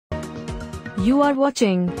You are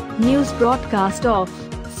watching news broadcast of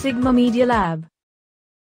Sigma Media Lab.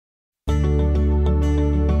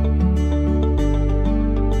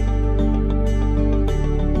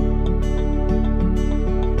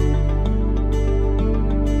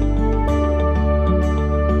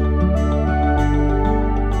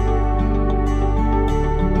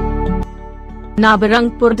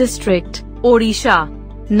 Nabarangpur District, Odisha.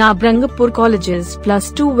 Nabarangpur College's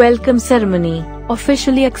 +2 welcome ceremony,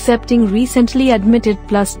 officially accepting recently admitted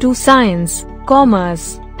 +2 Science, Commerce,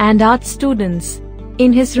 and Arts students.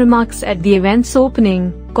 In his remarks at the event's opening,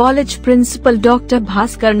 college principal Dr.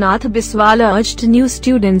 Bhaskar Nath Biswal urged new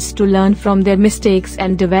students to learn from their mistakes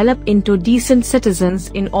and develop into decent citizens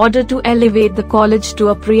in order to elevate the college to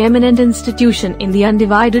a preeminent institution in the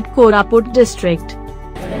undivided Koraput District.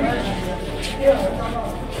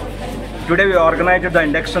 Today we organized the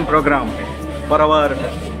induction program for our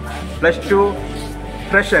 +2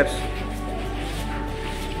 freshers,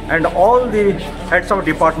 and all the heads of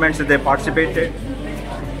departments, they participated.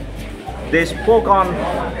 They spoke on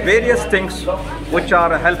various things which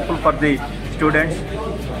are helpful for the students,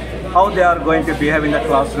 how they are going to behave in the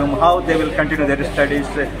classroom, how they will continue their studies,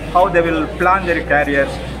 how they will plan their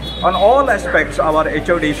careers. On all aspects, our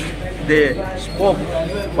HODs, they spoke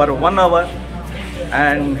for 1 hour,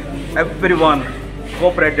 and everyone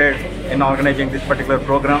cooperated in organizing this particular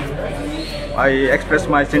program. I express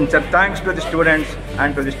my sincere thanks to the students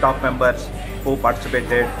and to the staff members who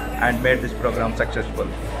participated and made this program successful.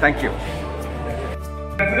 Thank you.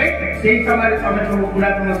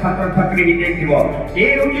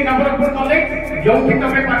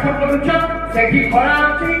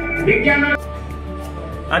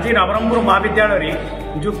 आज नवरंगपुर महाविद्यालय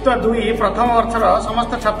युक्त 2 प्रथम वर्षर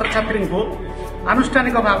समस्त छात्र छात्री को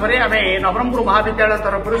आनुष्ठानिक भाव में आम नवरंगपुर महाविद्यालय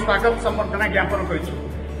तरफ स्वागत संबर्धना ज्ञापन करूँ।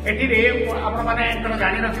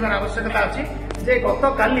 जानी रखार आवश्यकता अच्छी जे गत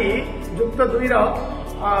काली युक्त 2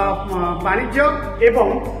 वाणिज्य एवं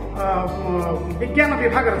विज्ञान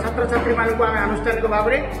विभाग छात्र छात्री मान आम आनुष्ठानिक भाव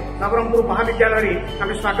में नवरंगपुर महाविद्यालय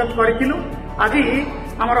आम स्वागत करूँ। आज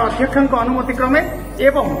आमर अध्यक्ष अनुमति क्रमे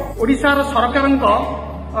एवं ओडिशा सरकार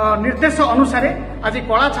निर्देश अनुसार आज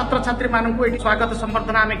कला छात्र छात्री मानक स्वागत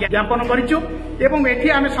संबर्धना आम ज्ञापन करूँ।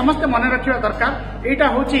 आम समस्त मन रखा दरकार यहाँ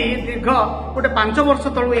हूँ दीर्घ गोटे 5 वर्ष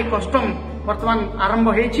तलू ये कस्टम बर्तमान आरंभ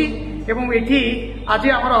होती। आज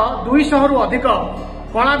आमर 200 रु अधिक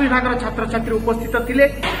कला विभाग छात्र छात्री उपस्थित थिले।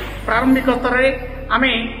 प्रारंभिक स्तर में आम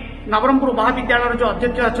नवरंगपुर महाविद्यालय जो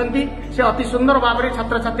अध्यक्ष अच्छा से अति सुंदर भाव में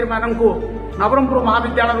छात्र छात्री मानक नवरंगपुर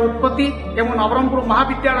महाविद्यालय उत्पत्ति एवं नवरंगपुर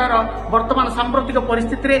महाविद्यालय वर्तमान सांप्रतिक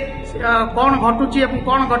परिस्थिति कौन घटुची एवं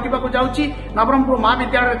कौन घटवाक जाऊँगी, नवरंगपुर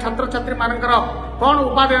महाविद्यालय छात्र छात्री मानकर कौन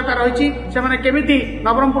उपादेयता रही से केमिति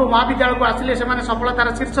नवरंगपुर महाविद्यालय को आसिले से सफलतार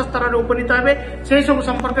शीर्ष स्तर में उपनीत हे से सब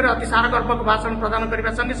संपर्क में अति सारगर्भक भाषण प्रदान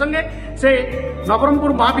करने संगे संगे से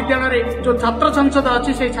नवरंगपुर महाविद्यालय जो छात्र संसद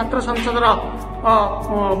अच्छी से छात्र संसदर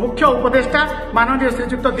मुख्य उपदेष्टा माननीय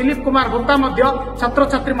श्रीजुक्त दिलीप कुमार होता छात्र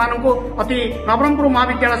छात्री मानक अति नवरंगपुर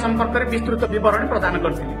महाविद्यालय संपर्क में विस्तृत विवरण प्रदान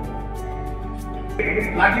करते।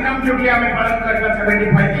 लागिनाम जोगी आमे पालन करबा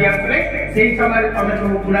 75 इयर्स रे सेही समय तमे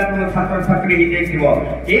सब पुरातन छात्र छात्री हिजे थिबो।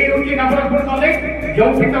 ए होची नवरंगपुर कॉलेज जो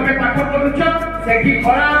भी तमे पाठ पढुछ सेठी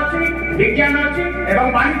कला अछि, विज्ञान अछि एवं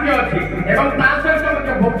वाणिज्य अछि एवं ता सहित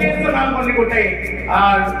वोकेशनल बोली गोटे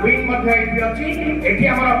विंग मध्ये अछि। एठी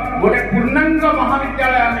हमर गोटे पूर्णांग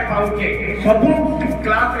महाविद्यालय आमे पाउचे, सब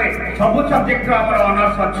क्लास रे सब सब्जेक्ट रो हमर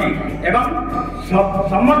ऑनर्स अछि एवं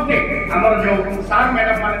समस्त हमर जो सर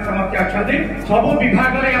मैडम माने समस्त अछथि सब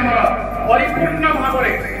विभाग रे हमर परिपूर्ण भाव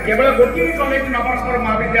में केवल गोटे कॉलेज नवरंगपुर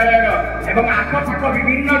महाविद्यालय एवं आखपाख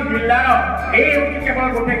विभिन्न जिलार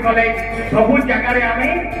केवल गोटे कॉलेज सब जगह आम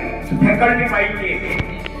faculty pi.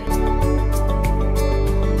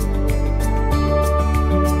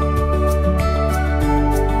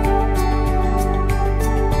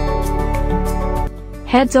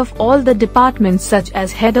 Heads of all the departments such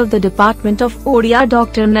as Head of the Department of Odia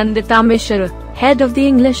Dr. Nandita Mishra, Head of the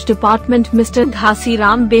English Department Mr.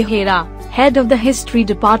 Ghasiram Behera, Head of the History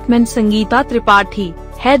Department Sangeeta Tripathi,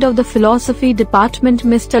 Head of the Philosophy Department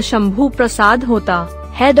Mr. Shambhu Prasad Hota,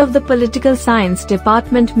 Head of the Political Science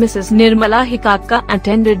Department Mrs. Nirmala Hikakka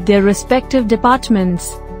attended their respective departments.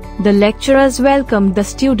 The lecturers welcomed the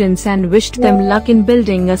students and wished them luck in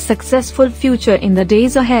building a successful future in the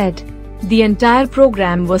days ahead. The entire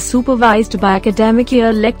program was supervised by academic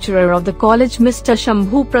year lecturer of the college Mr.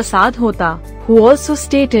 Shambhu Prasad Hota, who also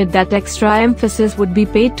stated that extra emphasis would be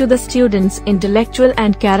paid to the students' intellectual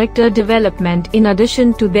and character development in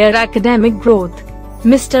addition to their academic growth.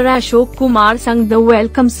 Mr. Ashok Kumar sang the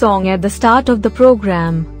welcome song at the start of the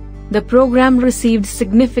program. The program received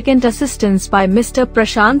significant assistance by Mr.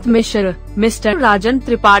 Prashant Mishra, Mr. Rajan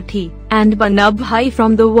Tripathi, and Bana Bhai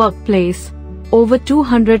from the workplace. Over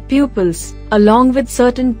 200 pupils, along with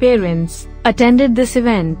certain parents, attended this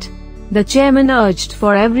event. The chairman urged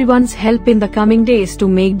for everyone's help in the coming days to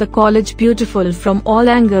make the college beautiful from all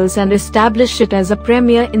angles and establish it as a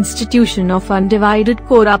premier institution of undivided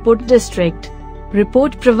Koraput District.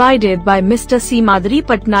 Report provided by Mr. Simadri,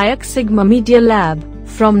 Patnaik, Sigma Media Lab,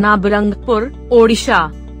 from Nabarangpur,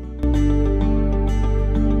 Odisha.